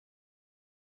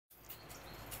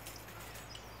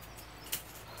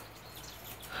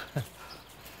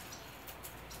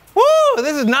Woo,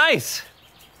 this is nice.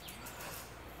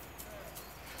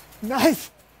 Nice.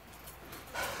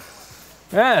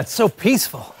 Yeah, it's so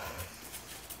peaceful.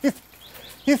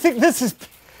 You think this is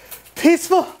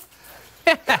peaceful?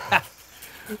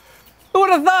 Who would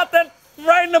have thought that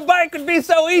riding a bike would be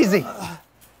so easy?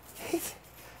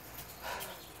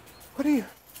 What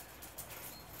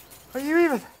are you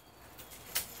even?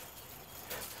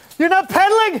 You're not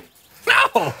pedaling?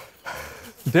 No!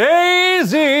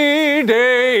 Daisy,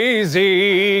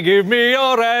 Daisy, give me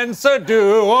your answer,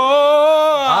 do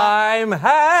I'm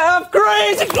half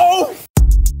crazy. Oh!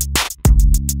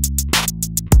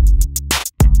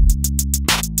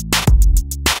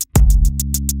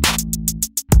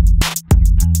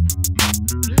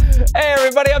 Hey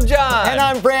everybody, I'm John. And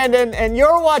I'm Brandon, and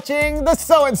you're watching The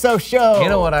So-and-So Show. You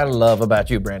know what I love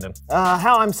about you, Brandon?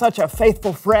 How I'm such a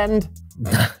faithful friend.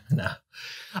 No.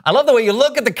 I love the way you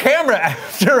look at the camera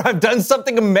after I've done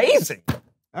something amazing.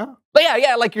 Oh. But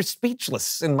yeah, like you're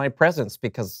speechless in my presence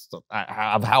because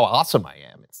of how awesome I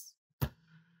am.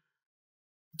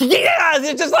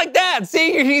 It's just like that.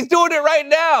 See, he's doing it right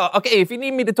now. Okay, if you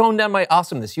need me to tone down my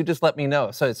awesomeness, you just let me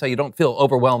know so you don't feel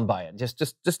overwhelmed by it.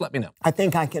 Just let me know. I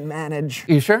think I can manage.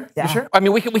 You sure? Yeah. You sure? I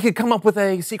mean, we could come up with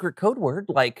a secret code word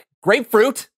like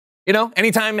grapefruit. You know,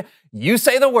 anytime you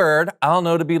say the word, I'll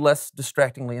know to be less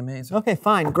distractingly amazing. Okay,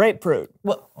 fine. Grapefruit.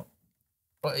 Well,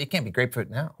 it can't be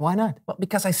grapefruit now. Why not? Well,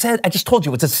 because I just told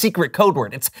you it's a secret code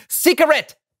word. It's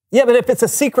secret. Yeah, but if it's a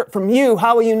secret from you,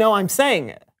 how will you know I'm saying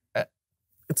it?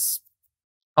 It's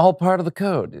all part of the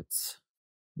code. It's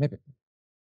maybe.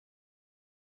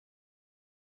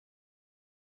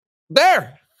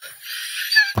 There!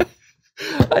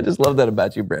 I just love that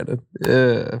about you, Brandon.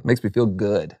 Yeah, makes me feel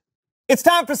good. It's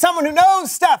time for someone who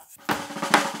knows stuff.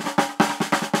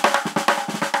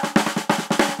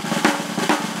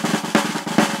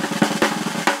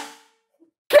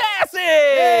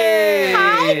 Cassie!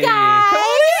 Hi, guys.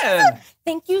 Come in.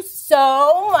 Thank you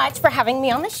so much for having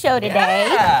me on the show today.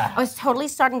 Yeah. I was totally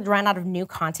starting to run out of new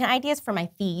content ideas for my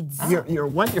feeds. Your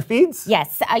what? Your feeds?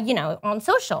 Yes, on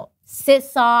social.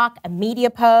 Syssock, a media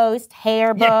post,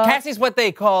 hair book. Yeah, Cassie's what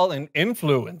they call an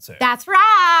influencer. That's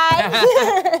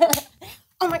right.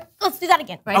 Oh my, let's do that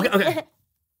again. Ready? Okay.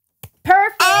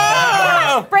 Perfect.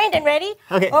 Oh! Brandon, ready?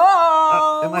 Okay.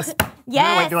 Oh. Unless.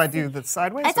 Yes. Wait, do I do the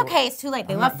sideways? It's okay. It's too late.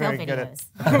 They love film very good at-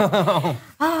 videos.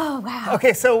 Oh, wow.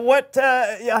 Okay, so what?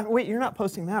 Yeah, wait, you're not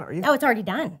posting that, are you? Oh, it's already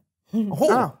done.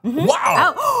 Oh. Mm-hmm.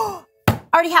 Wow. Oh,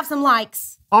 already have some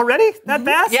likes. Already? That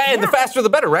fast? Yeah, and the faster the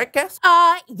better, right, Cass?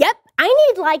 Yep.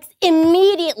 I need likes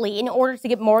immediately in order to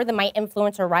get more than my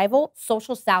influencer rival,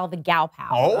 Social Sal the Gal Pal.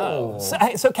 Oh.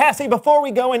 So Cassie, before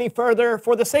we go any further,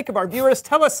 for the sake of our viewers,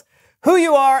 tell us who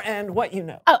you are and what you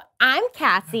know. Oh, I'm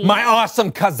Cassie. My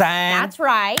awesome cousin. That's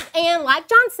right. And like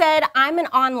John said, I'm an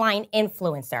online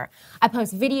influencer. I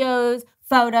post videos,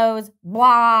 photos,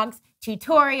 blogs,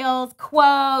 tutorials,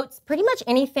 quotes, pretty much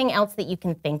anything else that you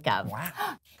can think of. Wow.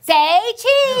 Say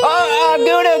cheese!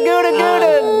 Gouda.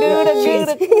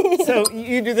 So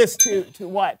you do this to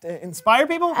what? Inspire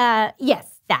people?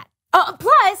 Yes, that.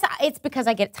 Plus, it's because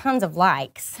I get tons of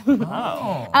likes.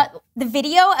 Oh. The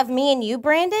video of me and you,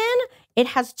 Brandon, it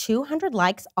has 200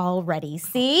 likes already.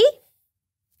 See?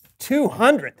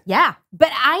 200. Yeah, but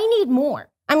I need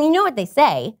more. I mean, you know what they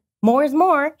say. More is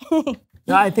more.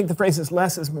 No, I think the phrase is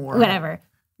less is more. Whatever.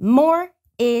 More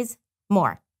is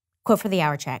more. Quote for the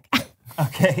hour check.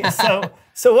 Okay, so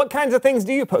what kinds of things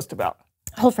do you post about?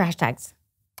 Hold for hashtags.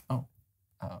 Oh.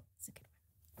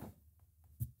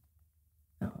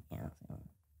 Yeah.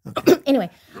 Anyway,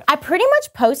 I pretty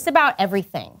much post about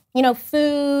everything. You know,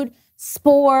 food,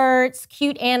 sports,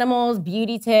 cute animals,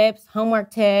 beauty tips,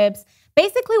 homework tips,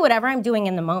 basically whatever I'm doing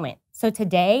in the moment. So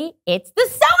today, it's the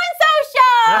So-and-So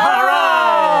Show! All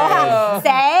right! Say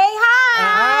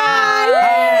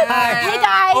hi! Hi. Hey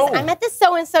guys, I'm at the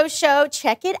So-and-So Show.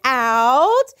 Check it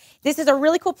out. This is a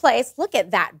really cool place. Look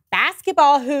at that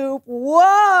basketball hoop.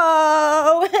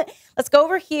 Whoa! Let's go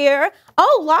over here.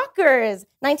 Oh, lockers.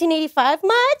 1985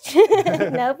 much?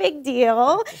 No big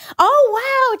deal.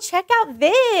 Oh, wow. Check out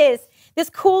this.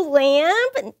 This cool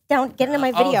lamp. Don't get into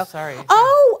my video. Oh, sorry.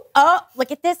 Oh,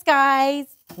 look at this, guys.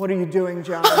 What are you doing,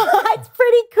 John? It's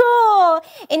pretty cool.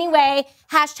 Anyway,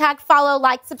 hashtag follow,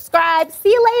 like, subscribe. See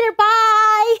you later.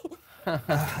 Bye.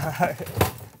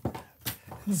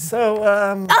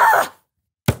 So,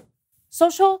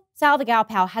 Social Sal the Gal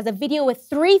Pal has a video with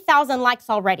 3,000 likes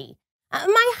already.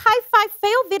 My high five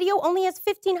fail video only has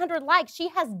 1,500 likes. She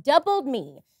has doubled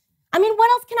me. I mean,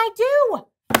 what else can I do?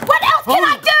 What else can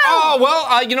I do? Oh,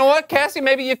 well, you know what, Cassie?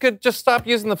 Maybe you could just stop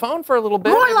using the phone for a little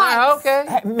bit. More likes.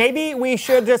 Okay. maybe we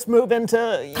should just move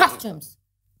into... Costumes.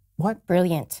 What?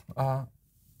 Brilliant. How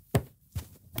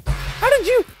did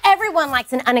you? Everyone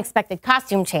likes an unexpected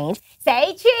costume change.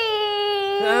 Say cheese!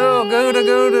 Oh, Gouda.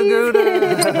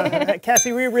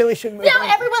 Cassie, we really should move No, on.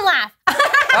 everyone laugh.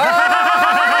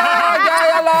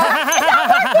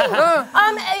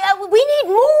 We need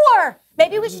more.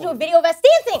 Maybe we should do a video of us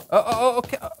dancing.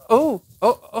 Okay. Oh.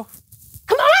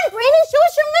 Come on, Brandon, show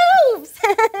us your moves.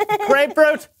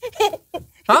 Grapefruit.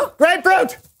 Huh?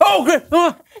 Grapefruit. Oh, good.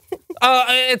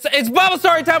 It's Bible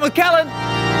story time with Kellen.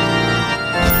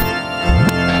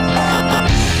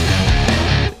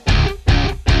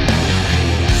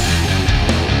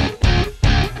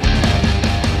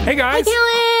 Hey guys. Hi,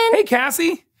 Kellen. Hey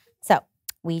Cassie. So,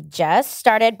 we just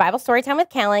started Bible story time with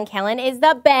Kellen. Kellen is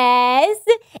the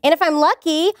best. And if I'm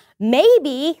lucky,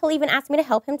 maybe he'll even ask me to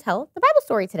help him tell the Bible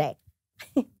story today.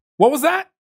 What was that?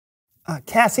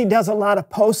 Cassie does a lot of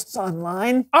posts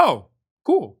online. Oh,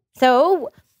 cool. So,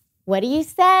 what do you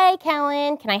say,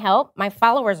 Kellen? Can I help? My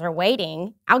followers are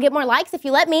waiting. I'll get more likes if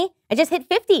you let me. I just hit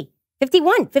 50,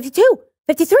 51, 52,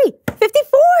 53,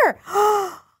 54.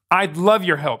 I'd love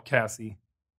your help, Cassie.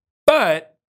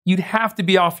 But you'd have to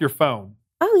be off your phone.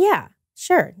 Oh, yeah,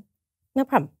 sure. No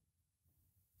problem.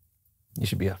 You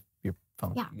should be off your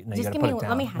phone. Yeah, No, you just gotta give put me it one.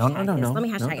 down. Let me hashtag this. Let me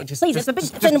hashtag it. Just, Please, just,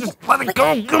 it's a big... just let it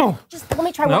go. Just let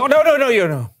me try No, one. no, you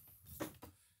know.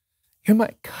 You're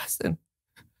my cousin.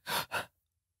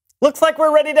 Looks like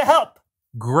we're ready to help.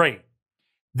 Great.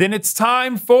 Then it's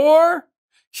time for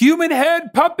Human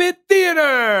Head Puppet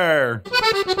Theater.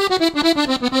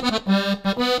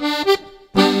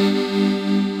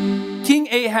 King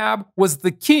Ahab was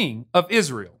the king of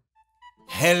Israel.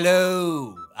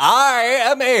 Hello, I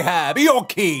am Ahab, your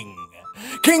king,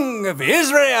 king of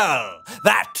Israel.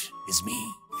 That is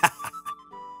me.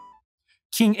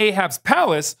 King Ahab's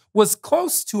palace was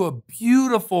close to a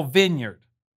beautiful vineyard.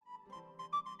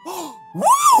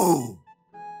 Woo!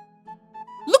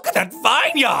 Look at that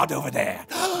vineyard over there.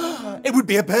 It would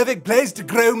be a perfect place to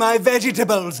grow my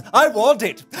vegetables. I want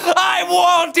it. I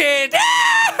want it.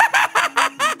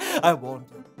 I want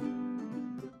it.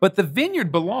 But the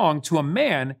vineyard belonged to a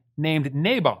man named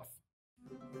Naboth.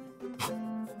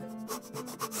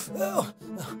 Oh,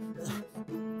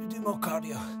 do more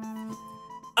cardio.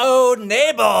 Oh,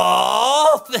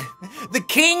 Naboth, the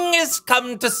king has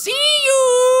come to see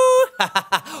you.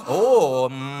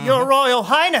 Your Royal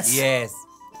Highness. Yes.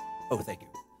 Oh, thank you.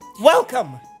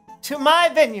 Welcome to my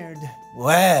vineyard.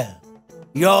 Well,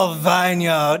 your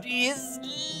vineyard is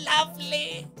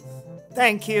lovely.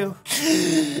 Thank you.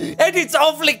 And it's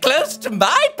awfully close to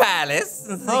my palace.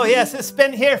 Oh, yes, it's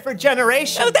been here for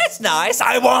generations. Oh, that's nice.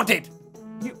 I want it.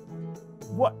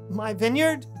 What, my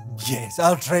vineyard? Yes,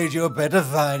 I'll trade you a better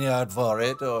vineyard for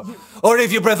it. Or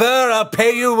if you prefer, I'll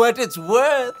pay you what it's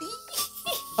worth.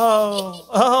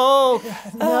 No.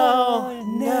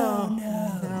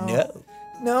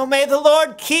 No, may the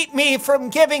Lord keep me from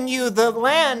giving you the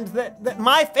land that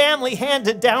my family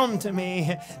handed down to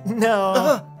me.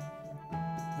 No.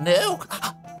 No?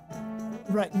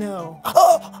 Right, no.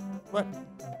 What?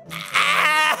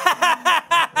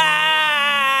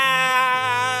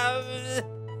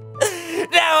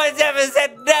 No one's ever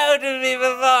said no to me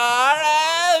before.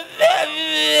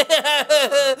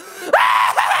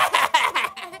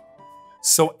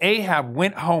 So Ahab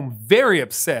went home very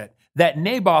upset that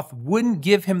Naboth wouldn't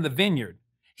give him the vineyard.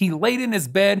 He laid in his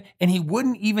bed and he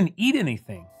wouldn't even eat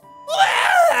anything.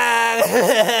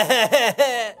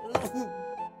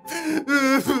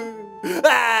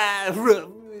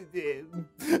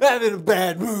 I'm in a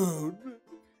bad mood.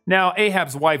 Now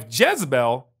Ahab's wife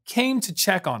Jezebel came to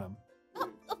check on him.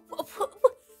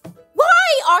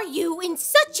 Why are you in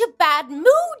such a bad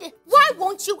mood? Why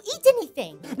won't you eat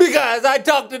anything? Because I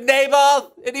talked to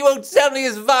Naboth and he won't sell me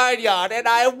his vineyard and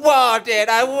I want it.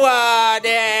 I want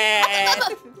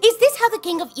it. Is this how the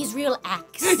king of Israel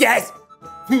acts? Yes.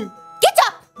 Get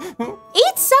up!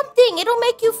 Eat something. It'll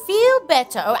make you feel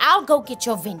better, or I'll go get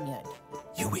your vineyard.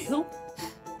 You will?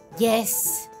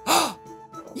 Yes.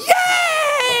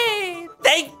 Yay!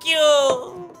 Thank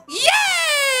you.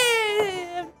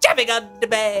 Yay! I'm jumping on the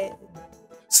bed.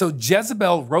 So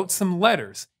Jezebel wrote some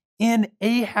letters in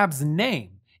Ahab's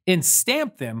name and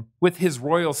stamped them with his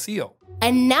royal seal.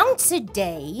 Announce a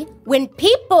day when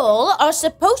people are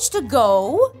supposed to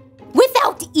go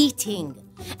without eating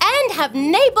and have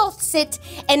Naboth sit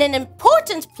in an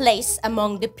important place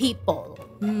among the people.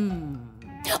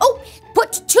 Oh,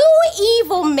 put 2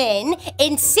 evil men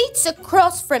in seats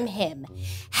across from him.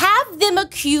 Have them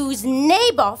accuse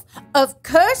Naboth of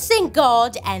cursing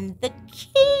God and the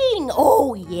king.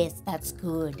 Oh, yes, that's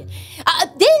good.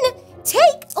 Then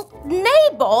take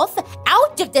Naboth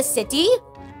out of the city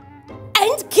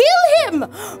and kill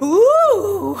him.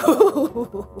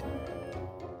 Ooh.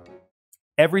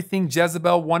 Everything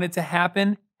Jezebel wanted to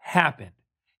happen, happened.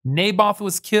 Naboth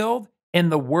was killed,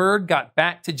 and the word got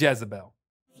back to Jezebel.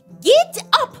 Get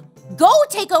up. Go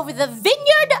take over the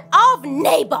vineyard of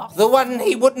Naboth. The one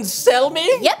he wouldn't sell me?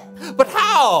 Yep. But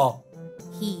how?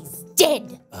 He's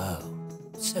dead. Oh,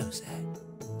 so sad.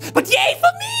 But yay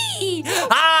for me!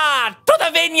 Ah, to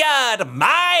the vineyard,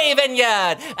 my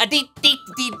vineyard. A deet deet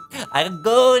deet. I'll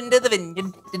go into the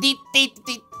vineyard. A deet deet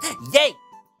deet. Yay!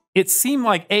 It seemed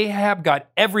like Ahab got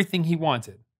everything he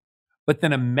wanted. But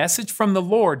then a message from the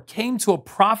Lord came to a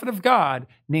prophet of God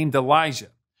named Elijah.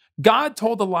 God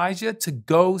told Elijah to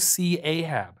go see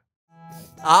Ahab.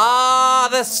 Ah,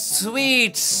 the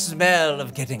sweet smell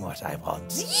of getting what I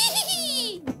want.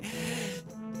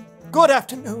 Good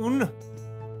afternoon.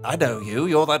 I know you.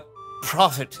 You're that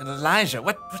prophet Elijah.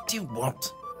 What do you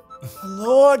want? The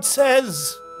Lord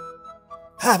says,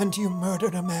 haven't you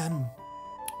murdered a man?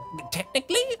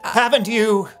 Technically, Haven't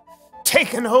you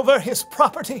taken over his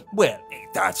property? well,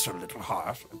 that's a little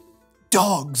harsh.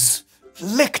 Dogs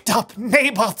licked up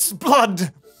Naboth's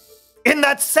blood. In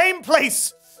that same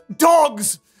place,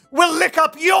 dogs will lick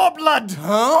up your blood.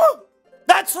 Huh?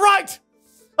 That's right.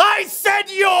 I said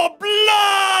your blood.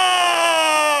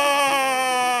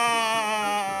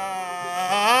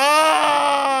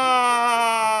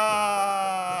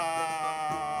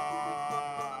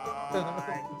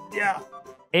 Yeah.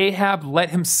 Ahab let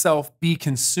himself be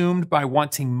consumed by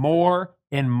wanting more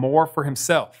and more for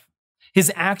himself.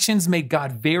 His actions made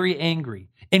God very angry,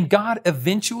 and God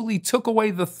eventually took away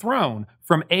the throne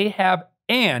from Ahab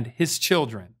and his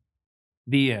children.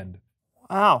 The end.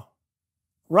 Wow.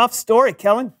 Rough story,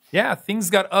 Kellen. Yeah, things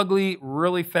got ugly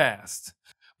really fast.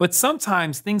 But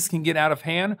sometimes things can get out of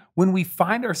hand when we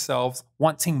find ourselves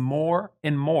wanting more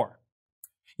and more.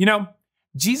 You know,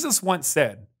 Jesus once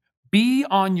said, "Be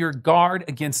on your guard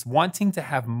against wanting to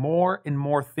have more and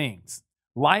more things.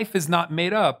 Life is not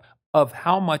made up of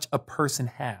how much a person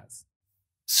has."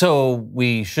 So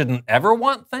we shouldn't ever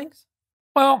want things?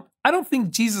 Well, I don't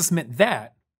think Jesus meant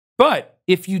that. But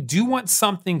if you do want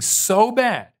something so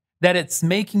bad that it's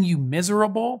making you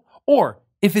miserable, or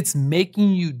if it's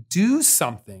making you do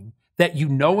something that you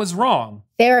know is wrong,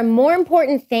 There are more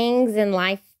important things in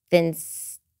life than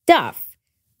stuff.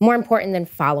 More important than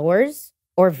followers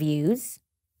or views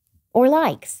or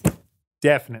likes.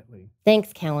 definitely.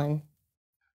 Thanks, Kellen.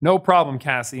 No problem,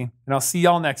 Cassie. And I'll see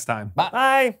y'all next time.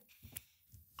 Bye.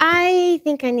 I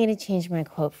think I need to change my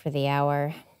quote for the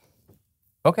hour.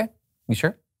 Okay. You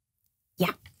sure?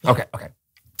 Yeah. Okay.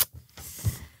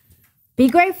 Be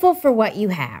grateful for what you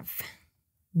have.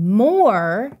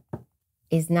 More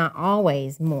is not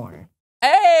always more.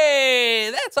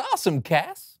 Hey, that's awesome,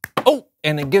 Cass. Oh,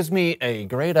 and it gives me a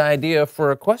great idea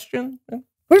for a question.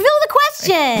 Reveal the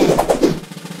question.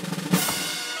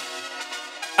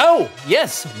 Oh,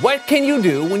 yes. What can you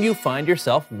do when you find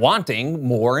yourself wanting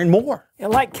more and more?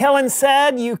 Like Kellen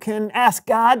said, you can ask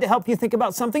God to help you think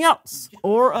about something else.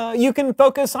 Or you can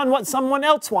focus on what someone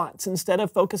else wants instead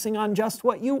of focusing on just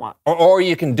what you want. Or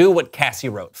you can do what Cassie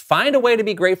wrote. Find a way to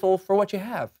be grateful for what you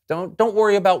have. Don't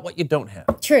worry about what you don't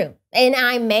have. True. And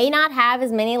I may not have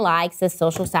as many likes as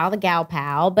Social Style the Gal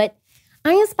Pal, but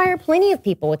I inspire plenty of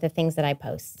people with the things that I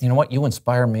post. You know what? You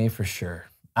inspire me for sure.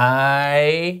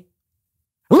 I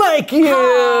like you.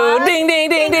 Ding, ding,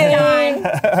 ding, ding.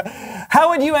 How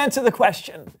would you answer the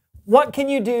question? What can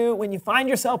you do when you find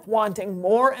yourself wanting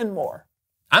more and more?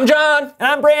 I'm John. And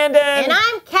I'm Brandon. And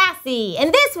I'm Cassie.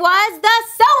 And this was the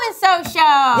So-and-So Show.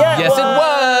 Yeah, Yes, it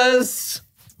was.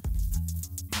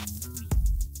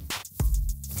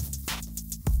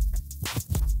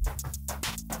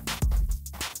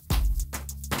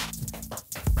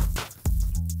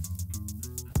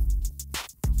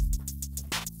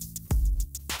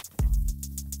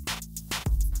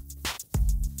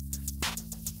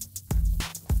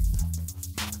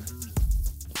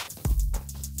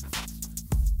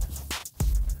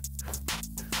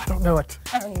 I don't know it.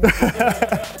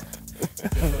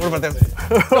 What about this?